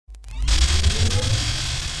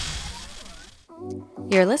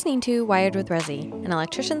You're listening to Wired with Resi, an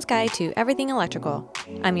electrician's guide to everything electrical.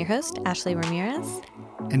 I'm your host, Ashley Ramirez.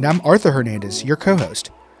 And I'm Arthur Hernandez, your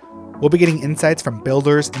co-host. We'll be getting insights from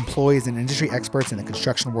builders, employees, and industry experts in the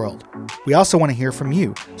construction world. We also want to hear from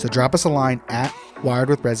you, so drop us a line at Wired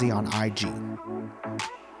with Resi on IG.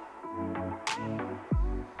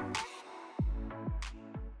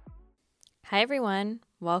 Hi, everyone.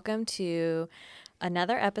 Welcome to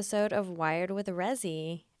another episode of Wired with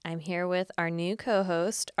Resi. I'm here with our new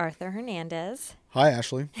co-host, Arthur Hernandez. Hi,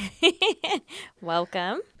 Ashley.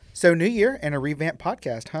 Welcome. So, new year and a revamped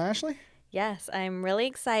podcast, huh, Ashley? Yes, I'm really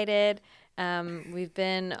excited. We've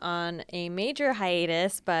been on a major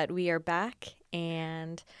hiatus, but we are back,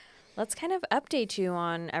 and let's kind of update you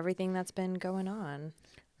on everything that's been going on.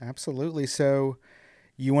 Absolutely. So,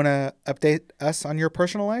 you want to update us on your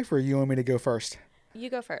personal life, or you want me to go first? You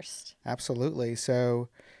go first. Absolutely. So,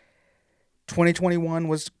 2021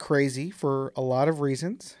 was crazy for a lot of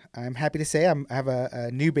reasons. I'm happy to say I have a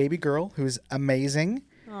new baby girl who's amazing.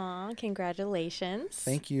 Aw, congratulations.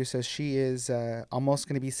 Thank you. So she is almost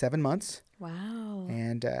going to be 7 months. Wow.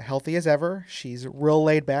 And healthy as ever. She's real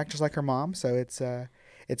laid back, just like her mom. So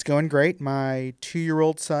it's going great. My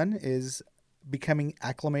 2-year-old son is becoming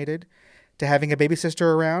acclimated to having a baby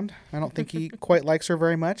sister around. I don't think he quite likes her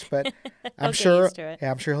very much, but I'm sure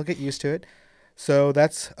he'll get used to it. So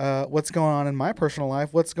that's what's going on in my personal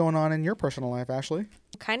life. What's going on in your personal life, Ashley?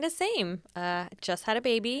 Kind of same. Just had a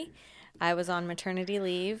baby. I was on maternity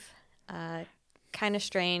leave. Kind of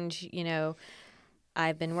strange,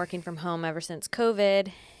 I've been working from home ever since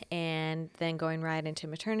COVID and then going right into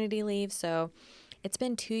maternity leave. So it's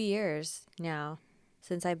been 2 years now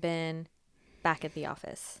since I've been back at the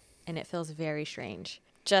office, and it feels very strange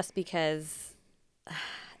just because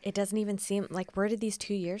it doesn't even seem like, where did these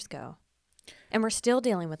 2 years go? And we're still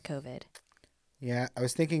dealing with COVID. Yeah, I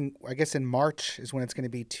was thinking, I guess in March is when it's going to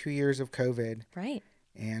be 2 years of COVID. Right.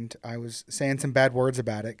 And I was saying some bad words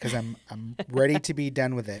about it because I'm ready to be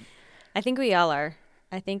done with it. I think we all are.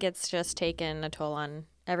 I think it's just taken a toll on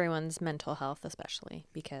everyone's mental health, especially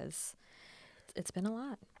because it's been a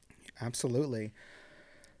lot. Absolutely.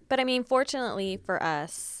 But I mean, fortunately for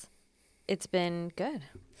us, it's been good.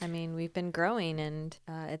 I mean, we've been growing, and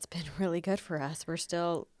it's been really good for us. We're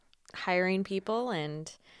still hiring people and,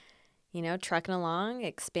 trucking along,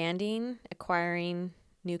 expanding, acquiring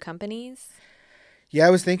new companies. Yeah, I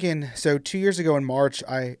was thinking, so 2 years ago in March,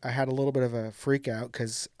 I had a little bit of a freak out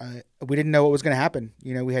because we didn't know what was going to happen.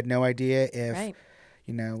 We had no idea if, Right.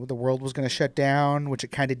 The world was going to shut down, which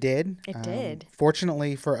it kind of did. It did.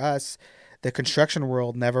 Fortunately for us, the construction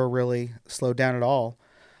world never really slowed down at all.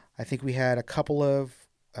 I think we had a couple of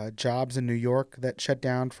jobs in New York that shut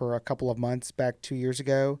down for a couple of months back 2 years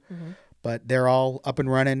ago, but they're all up and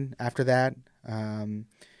running after that.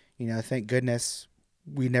 Thank goodness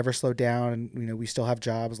we never slowed down, and we still have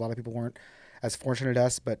jobs. A lot of people weren't as fortunate as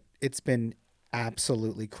us, but it's been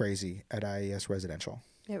absolutely crazy at IES Residential.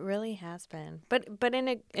 It really has been, but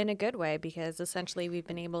in a good way, because essentially we've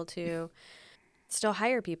been able to still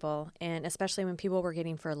hire people, and especially when people were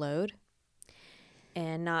getting furloughed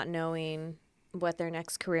and not knowing what their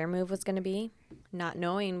next career move was going to be, not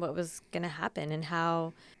knowing what was going to happen, and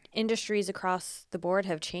how industries across the board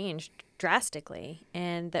have changed drastically,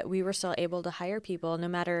 and that we were still able to hire people no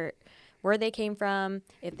matter where they came from.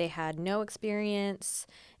 If they had no experience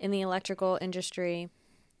in the electrical industry,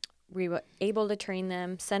 we were able to train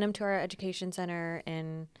them, send them to our education center,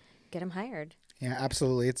 and get them hired. Yeah,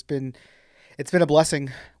 absolutely. It's been a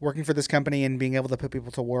blessing working for this company and being able to put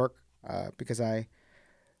people to work because I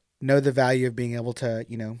know the value of being able to,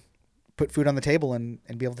 put food on the table and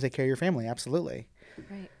be able to take care of your family. Absolutely.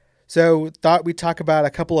 Right. So thought we'd talk about a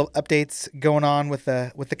couple of updates going on with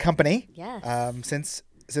the company. Yes. Since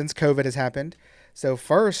COVID has happened. So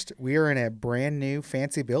first, we are in a brand new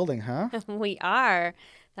fancy building, huh? We are.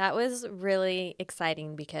 That was really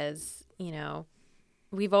exciting because,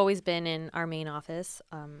 we've always been in our main office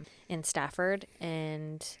in Stafford,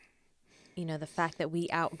 and, the fact that we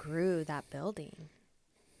outgrew that building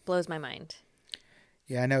blows my mind.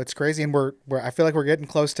 Yeah, I know, it's crazy, and I feel like we're getting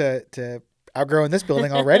close to outgrowing this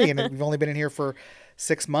building already, and we've only been in here for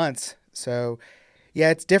 6 months. So, yeah,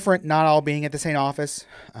 it's different not all being at the same office,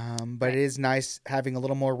 but It is nice having a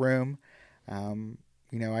little more room. I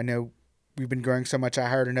know we've been growing so much. I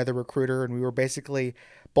hired another recruiter, and we were basically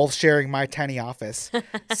both sharing my tiny office.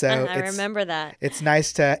 So I remember that. It's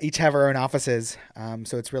nice to each have our own offices,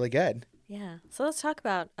 so it's really good. Yeah. So let's talk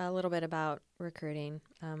about a little bit about recruiting.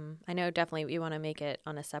 I know definitely we want to make it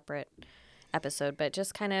on a separate episode, but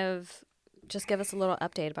just give us a little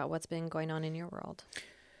update about what's been going on in your world.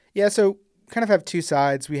 Yeah, so kind of have two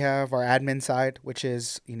sides. We have our admin side, which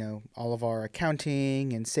is, all of our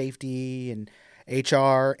accounting and safety and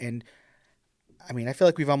HR. And I mean, I feel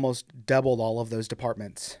like we've almost doubled all of those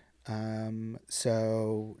departments.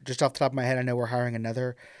 So just off the top of my head, I know we're hiring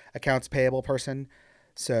another accounts payable person.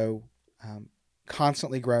 So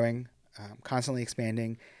constantly growing, constantly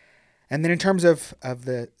expanding. And then in terms of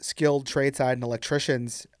the skilled trade side and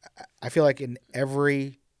electricians, I feel like in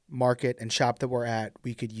every market and shop that we're at,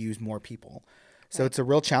 we could use more people. So it's a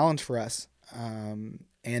real challenge for us.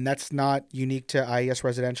 And that's not unique to IES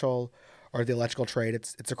Residential or the electrical trade.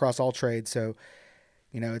 It's across all trades. So,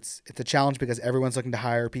 it's a challenge because everyone's looking to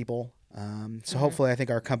hire people. So hopefully I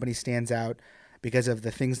think our company stands out because of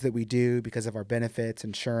the things that we do, because of our benefits,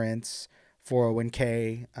 insurance,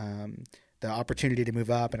 401k, the opportunity to move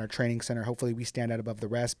up in our training center. Hopefully we stand out above the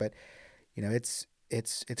rest, but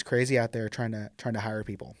it's crazy out there trying to hire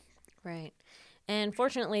people. Right. And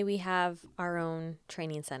fortunately we have our own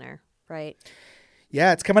training center, right?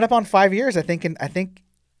 Yeah, it's coming up on 5 years. I think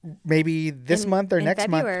maybe this month or next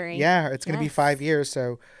February. month. Yeah, it's going to be 5 years.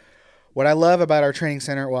 So what I love about our training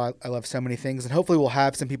center, well, I love so many things, and hopefully we'll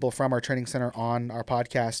have some people from our training center on our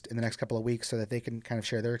podcast in the next couple of weeks so that they can kind of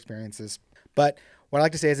share their experiences. But what I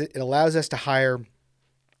like to say is it allows us to hire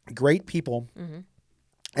great people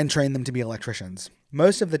and train them to be electricians.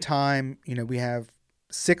 Most of the time, we have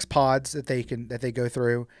 6 pods that they go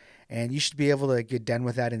through, and you should be able to get done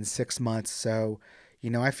with that in 6 months. So,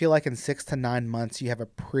 I feel like in 6 to 9 months, you have a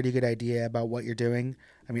pretty good idea about what you're doing.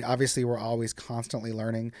 I mean, obviously we're always constantly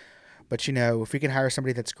learning, but if we can hire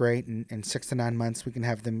somebody that's great in 6 to 9 months, we can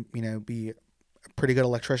have them, be a pretty good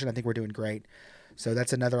electrician. I think we're doing great. So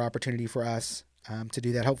that's another opportunity for us to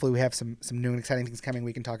do that. Hopefully we have some new and exciting things coming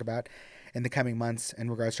we can talk about in the coming months in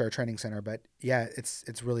regards to our training center. But yeah,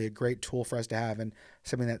 it's really a great tool for us to have and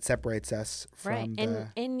something that separates us from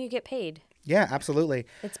and you get paid. Yeah, absolutely.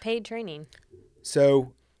 It's paid training.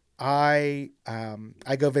 So I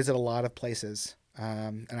go visit a lot of places,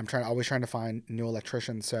 and I'm always trying to find new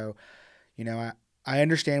electricians. So, I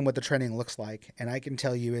understand what the training looks like, and I can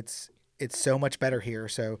tell you it's so much better here.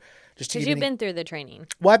 So just because you've been through the training.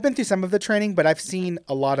 Well, I've been through some of the training, but I've seen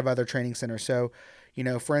a lot of other training centers. So,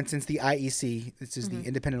 for instance, the IEC, this is the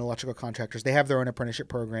Independent Electrical Contractors. They have their own apprenticeship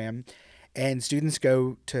program, and students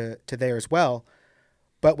go to there as well.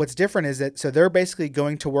 But what's different is that so they're basically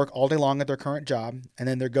going to work all day long at their current job, and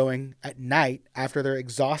then they're going at night after they're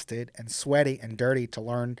exhausted and sweaty and dirty to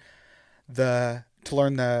learn the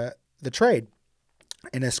trade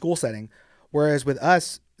in a school setting. Whereas with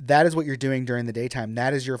us, that is what you're doing during the daytime.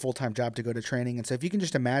 That is your full-time job to go to training. And so if you can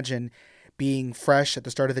just imagine being fresh at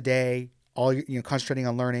the start of the day, concentrating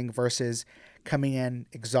on learning versus coming in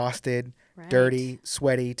exhausted, dirty,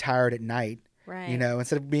 sweaty, tired at night. Right.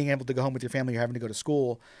 Instead of being able to go home with your family, you're having to go to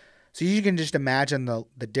school. So you can just imagine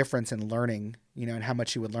the difference in learning, and how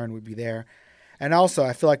much you would learn would be there. And also,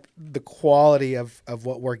 I feel like the quality of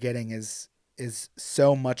what we're getting is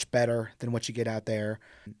so much better than what you get out there.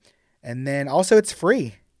 And then also it's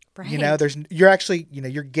free. Right.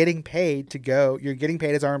 You're getting paid to go. You're getting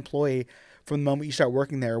paid as our employee from the moment you start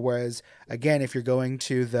working there. Whereas, again, if you're going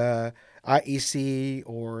to the IEC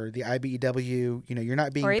or the IBEW, you're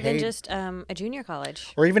not being paid. Or even just a junior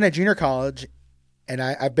college. Or even a junior college. And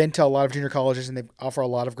I've been to a lot of junior colleges, and they offer a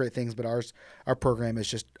lot of great things, but our program is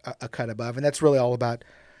just a cut above. And that's really all about,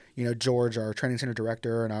 George, our training center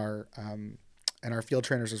director, and our field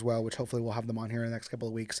trainers as well, which hopefully we'll have them on here in the next couple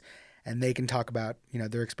of weeks. And they can talk about,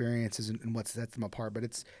 their experiences and what sets them apart. But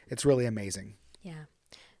it's really amazing. Yeah.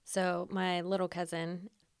 So my little cousin,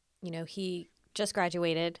 he just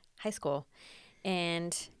graduated high school.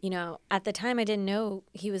 And, at the time I didn't know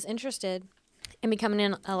he was interested in becoming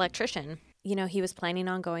an electrician. He was planning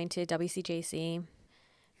on going to WCJC,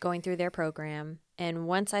 going through their program. And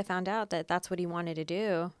once I found out that that's what he wanted to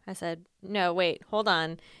do, I said, no, wait, hold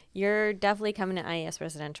on. You're definitely coming to IES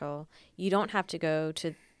Residential. You don't have to go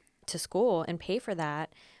to school and pay for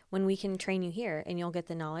that when we can train you here, and you'll get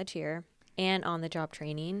the knowledge here and on the job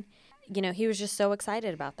training. He was just so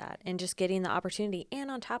excited about that and just getting the opportunity. And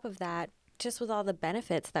on top of that, just with all the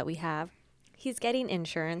benefits that we have, he's getting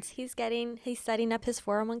insurance. He's setting up his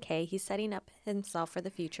 401k. He's setting up himself for the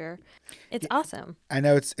future. It's awesome. I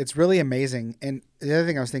know it's really amazing. And the other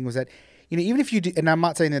thing I was thinking was that, even if you do, and I'm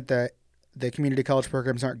not saying that the community college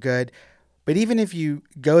programs aren't good, but even if you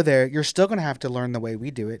go there, you're still going to have to learn the way we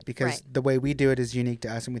do it, because the way we do it is unique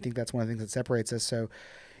to us. And we think that's one of the things that separates us. So,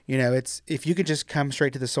 it's, if you could just come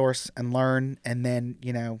straight to the source and learn, and then,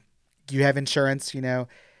 you have insurance,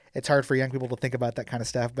 it's hard for young people to think about that kind of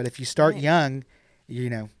stuff. But if you start young,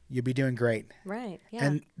 you'll be doing great. Right. Yeah.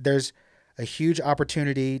 And there's a huge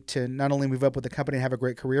opportunity to not only move up with the company and have a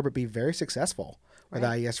great career, but be very successful with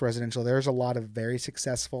Right. IES Residential. There's a lot of very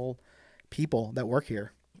successful people that work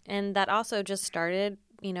here. And that also just started,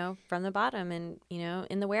 from the bottom and,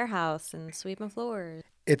 in the warehouse and sweeping floors.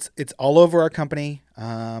 It's all over our company.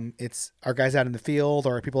 It's our guys out in the field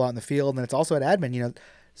or our people out in the field, and it's also at admin.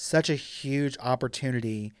 Such a huge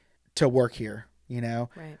opportunity to work here.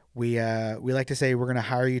 Right. We like to say we're going to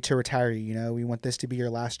hire you to retire you. We want this to be your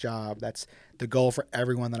last job. That's the goal for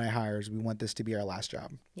everyone that I hire is we want this to be our last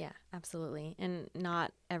job. Yeah, absolutely. And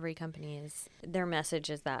not every company their message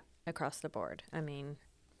is that across the board. I mean,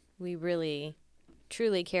 we really,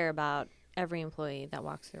 truly care about every employee that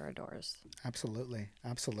walks through our doors. Absolutely.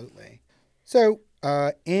 So,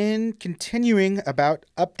 in continuing about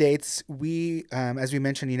updates, we, as we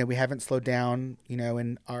mentioned, we haven't slowed down,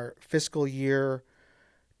 in our fiscal year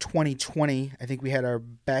 2020. I think we had our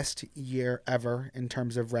best year ever in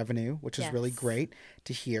terms of revenue, which is really great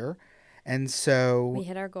to hear. And so we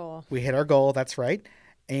hit our goal. That's right.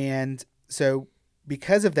 And so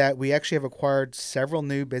because of that, we actually have acquired several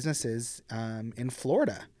new businesses in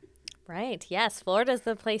Florida. Right. Yes. Florida's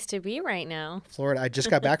the place to be right now. Florida. I just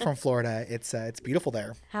got back from Florida. It's beautiful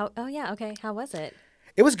there. Oh, yeah. Okay. How was it?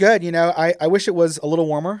 It was good. I wish it was a little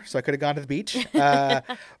warmer so I could have gone to the beach.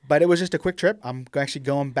 But it was just a quick trip. I'm actually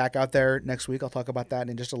going back out there next week. I'll talk about that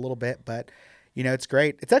in just a little bit. But, it's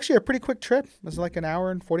great. It's actually a pretty quick trip. It was like an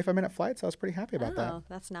hour and 45-minute flight. So I was pretty happy about that. Oh,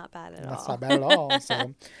 that's not bad at all. That's not bad at all.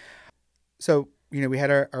 So we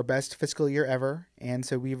had our best fiscal year ever. And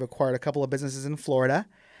so we've acquired a couple of businesses in Florida.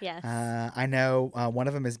 Yes. I know one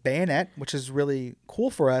of them is Bayonet, which is really cool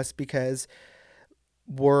for us because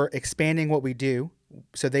we're expanding what we do.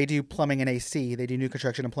 So they do plumbing and AC. They do new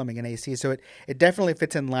construction and plumbing and AC. So it definitely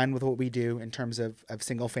fits in line with what we do in terms of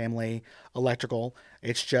single family electrical.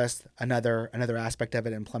 It's just another aspect of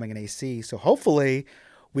it in plumbing and AC. So hopefully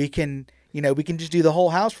we can just do the whole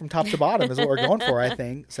house from top to bottom is what we're going for, I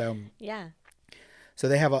think. So yeah. So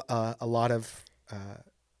they have a lot of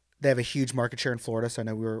they have a huge market share in Florida. So I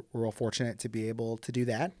know we're real fortunate to be able to do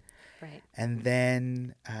that. Right. And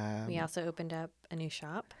then we also opened up a new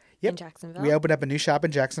shop in in Jacksonville. We opened up a new shop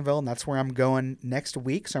in Jacksonville, and that's where I'm going next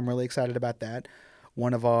week. So I'm really excited about that.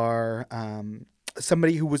 One of our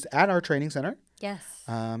somebody who was at our training center. Yes.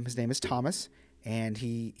 His name is Thomas, and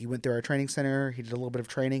he went through our training center. He did a little bit of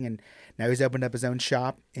training, and now he's opened up his own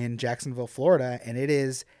shop in Jacksonville, Florida. And it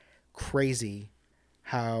is crazy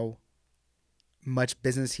how much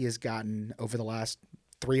business he has gotten over the last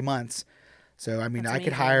 3 months. So I mean, I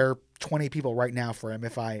could hire 20 people right now for him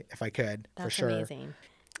if I could. That's for sure. Amazing.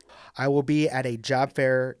 I will be at a job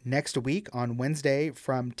fair next week on Wednesday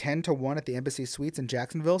from 10 to 1 at the Embassy Suites in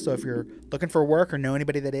Jacksonville. So if you're looking for work or know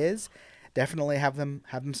anybody that is, definitely have them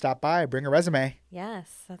stop by, bring a resume.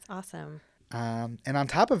 Yes, that's awesome. And on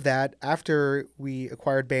top of that, after we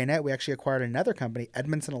acquired Bayonet, we actually acquired another company,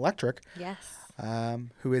 Edmondson Electric. Yes.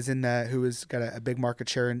 Who has got a big market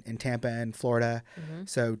share in Tampa and Florida. Mm-hmm.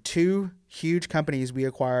 So 2 huge companies we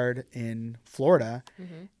acquired in Florida,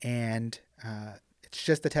 and it's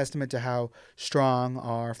just a testament to how strong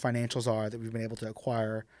our financials are that we've been able to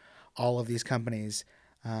acquire all of these companies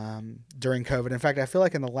during COVID. In fact, I feel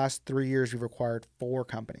like in the last 3 years we've acquired 4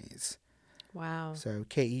 companies. Wow. So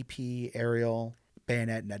KEP, Ariel,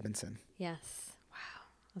 Bayonet, and Edmondson. Yes.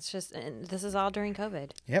 Wow. And this is all during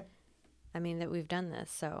COVID. Yep. I mean, that we've done this.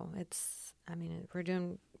 So we're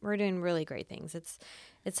doing really great things. It's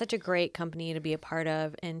such a great company to be a part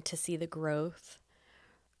of and to see the growth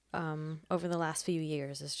over the last few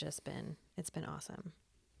years. It's been awesome.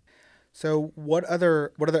 So what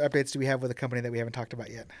other updates do we have with the company that we haven't talked about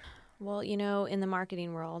yet? Well, in the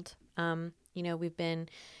marketing world, we've been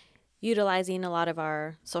utilizing a lot of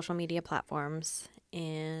our social media platforms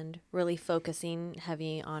and really focusing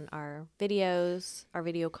heavy on our videos, our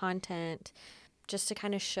video content, just to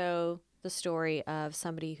kind of show the story of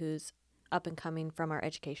somebody who's up and coming from our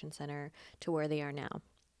education center to where they are now.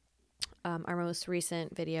 Our most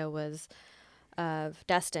recent video was of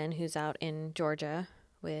Dustin, who's out in Georgia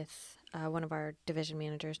with one of our division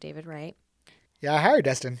managers, David Wright. Yeah, I hired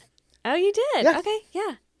Dustin. Oh, you did? Yeah. Okay,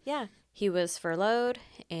 yeah. He was furloughed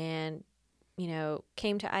and,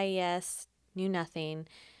 came to IES, knew nothing.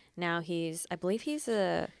 Now I believe he's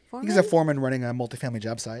a foreman. He's a foreman running a multifamily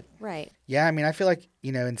job site. Right. Yeah, I mean, I feel like,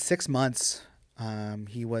 in 6 months,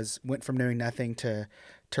 he went from knowing nothing to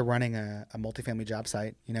running a multifamily job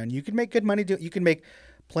site, and you can make good money. You can make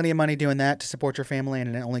plenty of money doing that to support your family,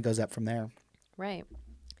 and it only goes up from there. Right.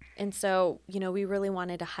 And so, we really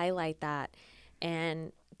wanted to highlight that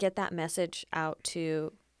and get that message out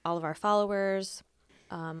to all of our followers.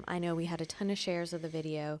 I know we had a ton of shares of the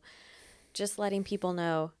video. just letting people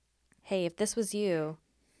know, hey, if this was you,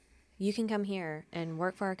 you can come here and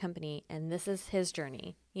work for our company, and this is his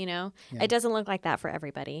journey. Yeah. It doesn't look like that for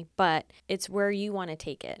everybody, but it's where you want to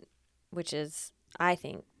take it, which is, I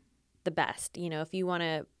think, the best. If you want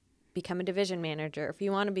to become a division manager, if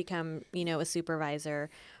you want to become, a supervisor,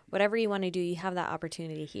 whatever you want to do, you have that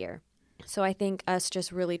opportunity here. So I think us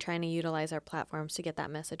just really trying to utilize our platforms to get that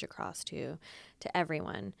message across to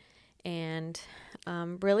everyone, and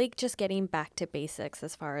really just getting back to basics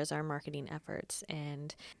as far as our marketing efforts.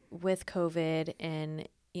 And with COVID and,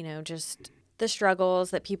 just the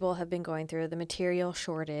struggles that people have been going through, the material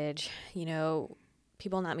shortage,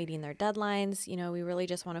 people not meeting their deadlines, we really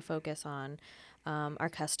just want to focus on our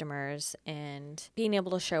customers and being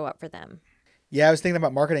able to show up for them. Yeah, I was thinking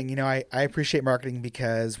about marketing. I appreciate marketing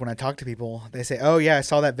because when I talk to people, they say, "Oh yeah, I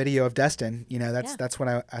saw that video of Destin. That's what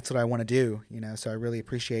I want to do." So I really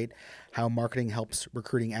appreciate how marketing helps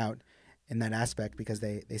recruiting out in that aspect, because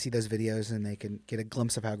they see those videos and they can get a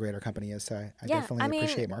glimpse of how great our company is. So I definitely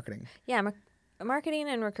appreciate marketing. Yeah, marketing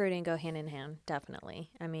and recruiting go hand in hand, definitely.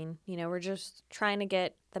 We're just trying to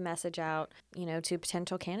get the message out, to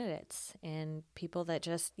potential candidates and people that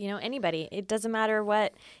just, anybody. It doesn't matter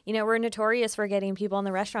what, we're notorious for getting people in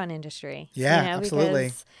the restaurant industry. Yeah, absolutely.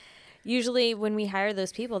 Because usually when we hire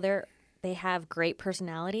those people, they have great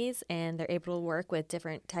personalities and they're able to work with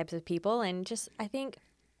different types of people. And just, I think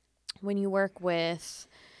when you work with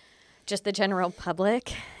just the general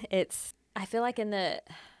public, I feel like in the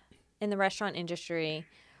restaurant industry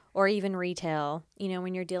or even retail,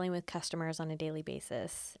 when you're dealing with customers on a daily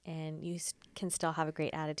basis and you can still have a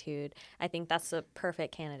great attitude, I think that's a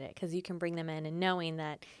perfect candidate, because you can bring them in and knowing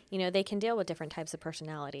that, they can deal with different types of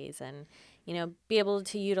personalities and, be able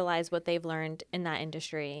to utilize what they've learned in that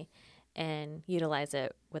industry and utilize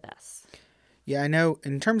it with us. Yeah, I know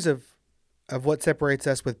in terms of what separates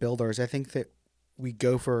us with builders, I think that we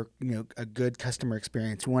go for, a good customer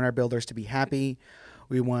experience. We want our builders to be happy.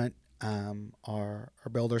 We want our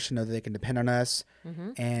builders to know that they can depend on us. Mm-hmm.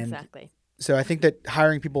 And exactly. So I think that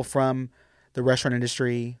hiring people from the restaurant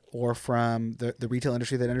industry or from the retail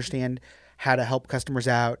industry that understand how to help customers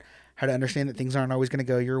out, how to understand that things aren't always going to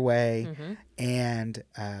go your way, Mm-hmm. and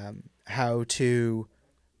how to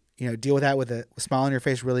deal with that with a smile on your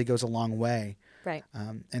face really goes a long way. Right.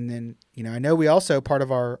 And then, I know we also, part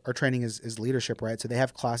of our training is leadership, right? So they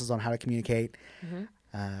have classes on how to communicate. Mm-hmm.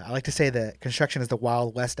 I like to say that construction is the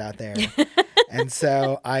Wild West out there. And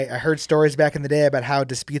so I heard stories back in the day about how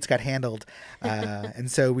disputes got handled. And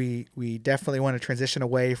so we definitely want to transition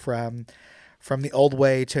away from the old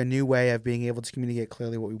way to a new way of being able to communicate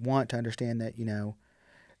clearly what we want, to understand that,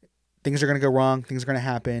 things are going to go wrong, things are going to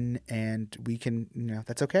happen, and we can,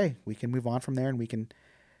 that's okay. We can move on from there, and we can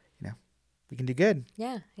do good.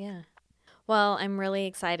 Yeah, yeah. Well, I'm really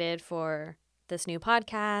excited for this new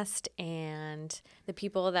podcast and the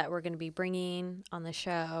people that we're going to be bringing on the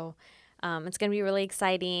show. It's going to be really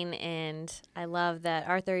exciting, and I love that,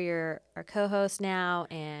 Arthur, you're our co-host now,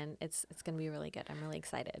 and it's going to be really good. I'm really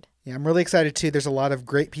excited. Yeah, I'm really excited too. There's a lot of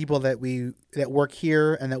great people that work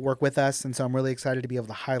here and that work with us, and so I'm really excited to be able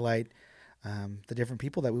to highlight the different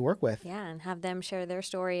people that we work with. Yeah, and have them share their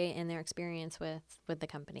story and their experience with the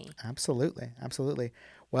company. Absolutely.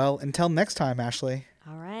 Well, until next time, Ashley.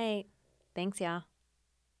 All right. Thanks, y'all.